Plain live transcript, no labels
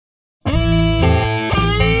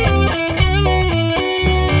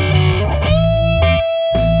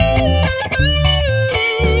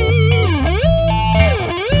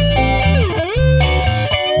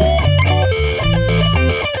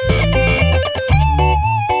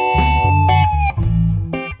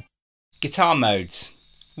Guitar modes.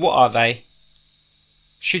 What are they?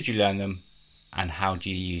 Should you learn them? And how do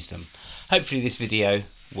you use them? Hopefully this video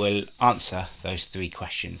will answer those three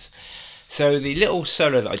questions. So the little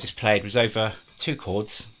solo that I just played was over two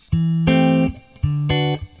chords,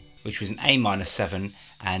 which was an A minor 7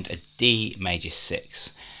 and a D major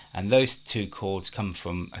 6. And those two chords come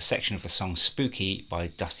from a section of the song Spooky by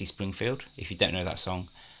Dusty Springfield. If you don't know that song,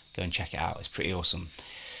 go and check it out. It's pretty awesome.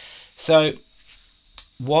 So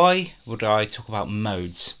why would I talk about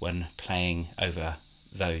modes when playing over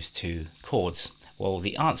those two chords? Well,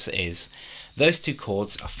 the answer is those two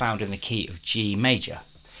chords are found in the key of G major.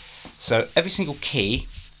 So every single key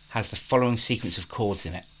has the following sequence of chords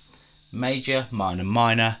in it: major, minor,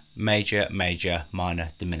 minor, major, major, minor,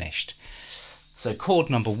 diminished. So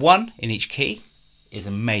chord number 1 in each key is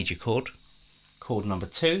a major chord. Chord number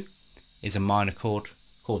 2 is a minor chord.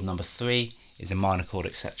 Chord number 3 is a minor chord,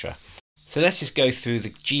 etc. So let's just go through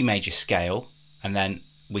the G major scale, and then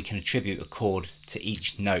we can attribute a chord to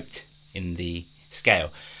each note in the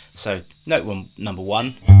scale. So note number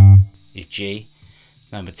 1 is G,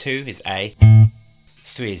 number 2 is A,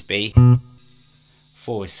 3 is B,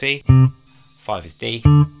 4 is C, 5 is D,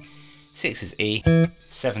 6 is E,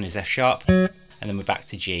 7 is F sharp, and then we're back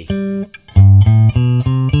to G.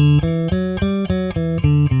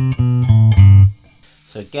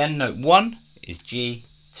 So again, note 1 is G,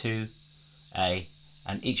 2, A,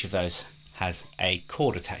 and each of those has a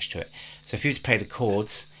chord attached to it. So if you were to play the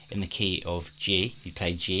chords in the key of G, you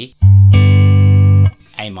play G,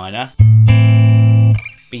 A minor,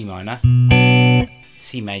 B minor,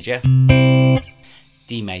 C major,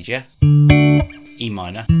 D major, E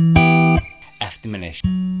minor, F diminished,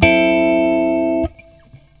 and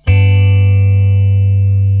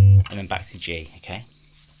then back to G, okay?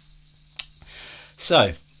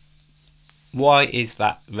 So, why is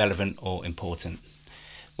that relevant or important?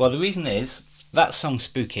 Well, the reason is that song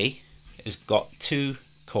Spooky has got two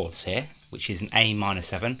chords here, which is an A minor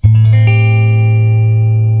 7,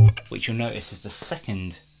 which you'll notice is the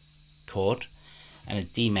second chord, and a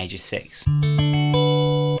D major 6,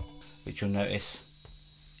 which you'll notice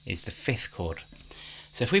is the fifth chord.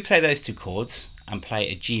 So if we play those two chords and play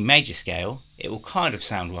a G major scale, it will kind of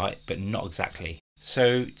sound right, but not exactly.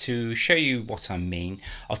 So to show you what I mean,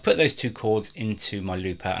 I've put those two chords into my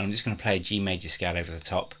looper, and I'm just going to play a G major scale over the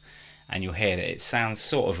top, and you'll hear that it sounds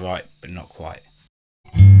sort of right, but not quite.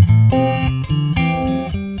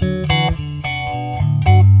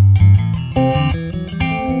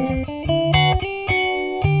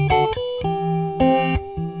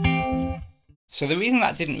 So the reason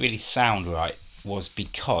that didn't really sound right was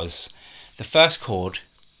because the first chord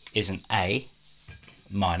is an A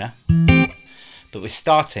minor, but we're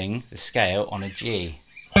starting the scale on a G.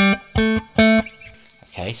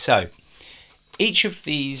 Okay, so each of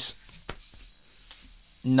these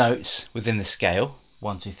notes within the scale,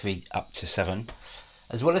 1, 2, 3 up to 7,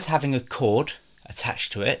 as well as having a chord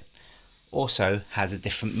attached to it, also has a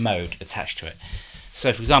different mode attached to it.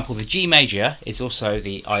 So for example, the G major is also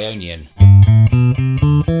the Ionian.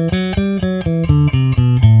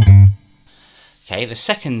 Okay, the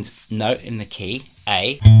second note in the key,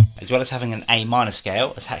 A, as well as having an A minor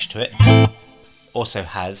scale attached to it, also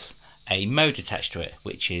has a mode attached to it,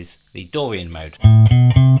 which is the Dorian mode.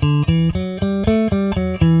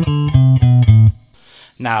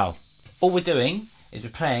 Now, all we're doing is we're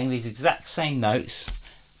playing these exact same notes,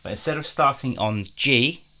 but instead of starting on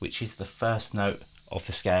G, which is the first note of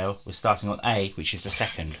the scale, we're starting on A, which is the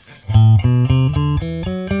second.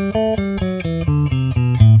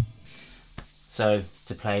 So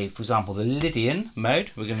to play, for example, the Lydian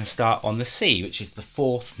mode, we're going to start on the C, which is the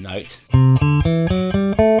fourth note.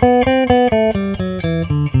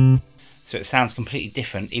 So it sounds completely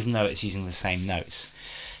different, even though it's using the same notes.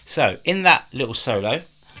 So in that little solo,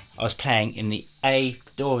 I was playing in the A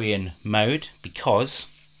Dorian mode because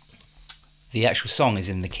the actual song is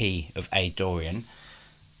in the key of A Dorian.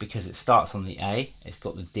 Because it starts on the A, it's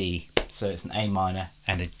got the D, so it's an A minor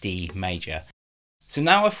and a D major. So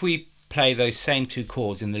now if we play those same two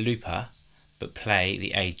chords in the looper, but play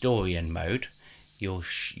the A Dorian mode, you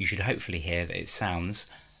should hopefully hear that it sounds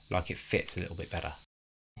like it fits a little bit better.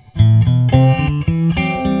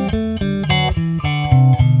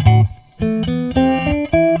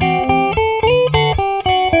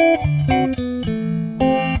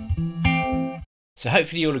 So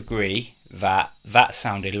hopefully you'll agree that that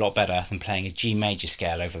sounded a lot better than playing a G major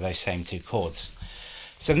scale over those same two chords.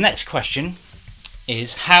 So the next question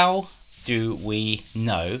is, how do we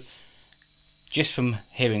know, just from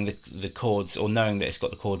hearing the chords or knowing that it's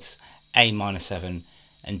got the chords A minor 7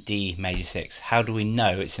 and D major 6, how do we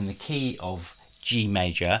know it's in the key of G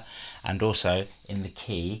major and also in the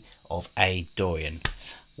key of A Dorian.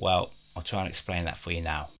 Well, I'll try and explain that for you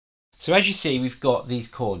now. So as you see, we've got these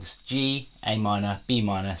chords: G, A minor, B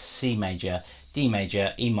minor, C major, D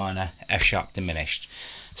major, E minor, F sharp diminished.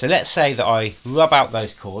 So let's say that I rub out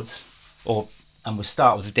those chords, and we'll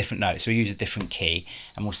start with a different note. So we'll use a different key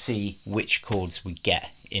and we'll see which chords we get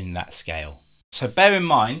in that scale. So bear in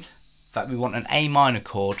mind that we want an A minor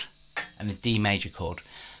chord and a D major chord.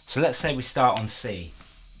 So let's say we start on C.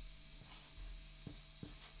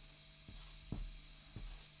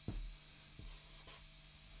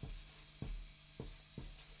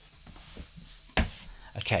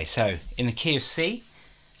 Okay, so in the key of C,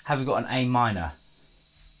 have we got an A minor?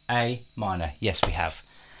 A minor, yes we have.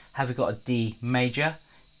 Have we got a D major?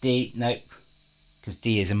 D, nope, because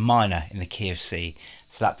D is a minor in the key of C,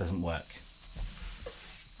 so that doesn't work.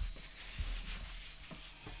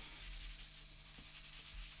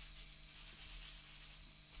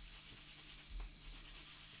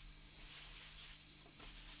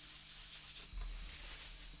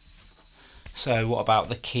 So what about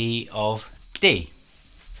the key of D?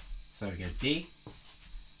 So we go D,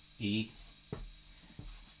 E,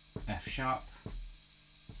 F sharp,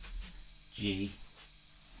 G,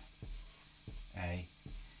 A,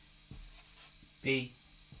 B,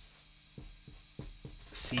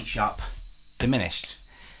 C sharp diminished.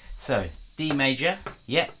 So D major,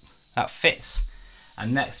 yep, that fits.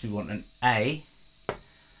 And next we want an A,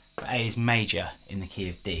 but A is major in the key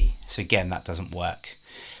of D. So again, that doesn't work.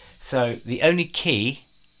 So the only key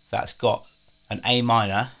that's got an A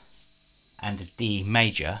minor and a D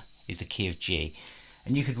major is the key of G.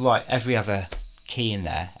 And you could write every other key in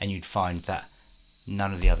there and you'd find that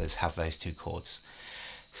none of the others have those two chords.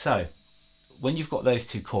 So when you've got those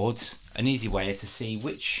two chords, an easy way is to see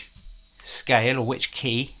which scale or which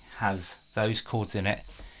key has those chords in it,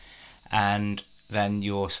 and then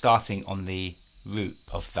you're starting on the root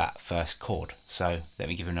of that first chord. So let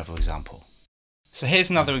me give you another example. So here's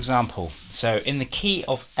another example. So in the key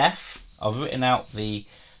of F, I've written out the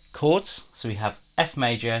chords. So we have F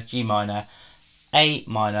major, G minor, A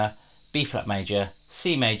minor, B flat major,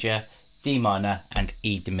 C major, D minor and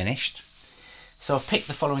E diminished. So I've picked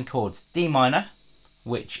the following chords: D minor,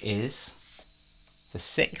 which is the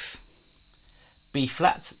 6th, B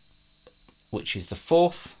flat, which is the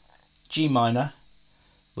 4th, G minor,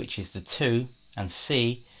 which is the 2, and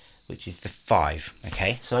C, which is the 5.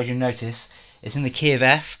 Okay, so as you notice, it's in the key of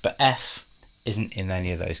F, but F isn't in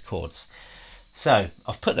any of those chords. So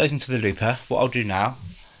I've put those into the looper. What I'll do now,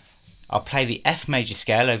 I'll play the F major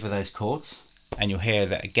scale over those chords, and you'll hear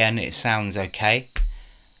that again it sounds okay,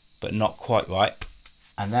 but not quite right.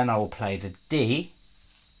 And then I will play the D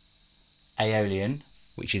Aeolian,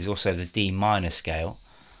 which is also the D minor scale.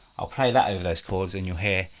 I'll play that over those chords and you'll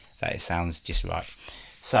hear that it sounds just right.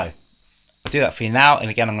 So I'll do that for you now, and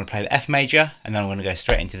again I'm going to play the F major and then I'm going to go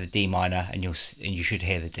straight into the D minor, and you should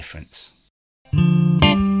hear the difference.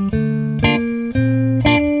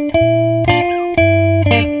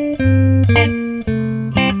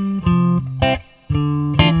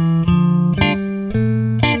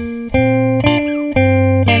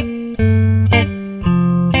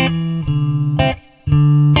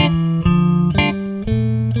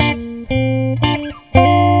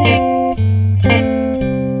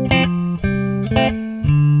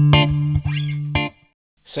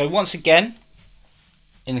 So once again,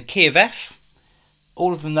 in the key of F,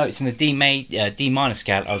 all of the notes in the D minor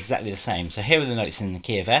scale are exactly the same. So here are the notes in the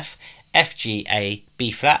key of F: F, G, A, B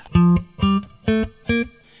flat,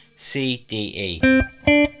 C, D, E.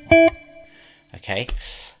 Okay,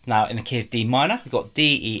 now in the key of D minor, we've got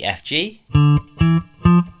D, E, F, G,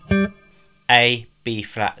 A, B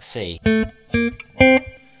flat, C.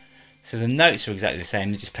 So the notes are exactly the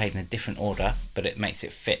same, they're just played in a different order, but it makes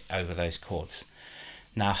it fit over those chords.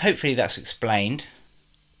 Now hopefully that's explained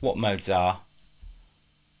what modes are,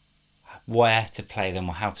 where to play them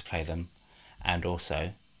or how to play them, and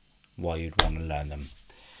also why you'd want to learn them.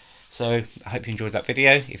 So I hope you enjoyed that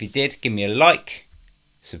video. If you did, give me a like,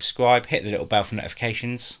 subscribe, hit the little bell for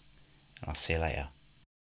notifications, and I'll see you later.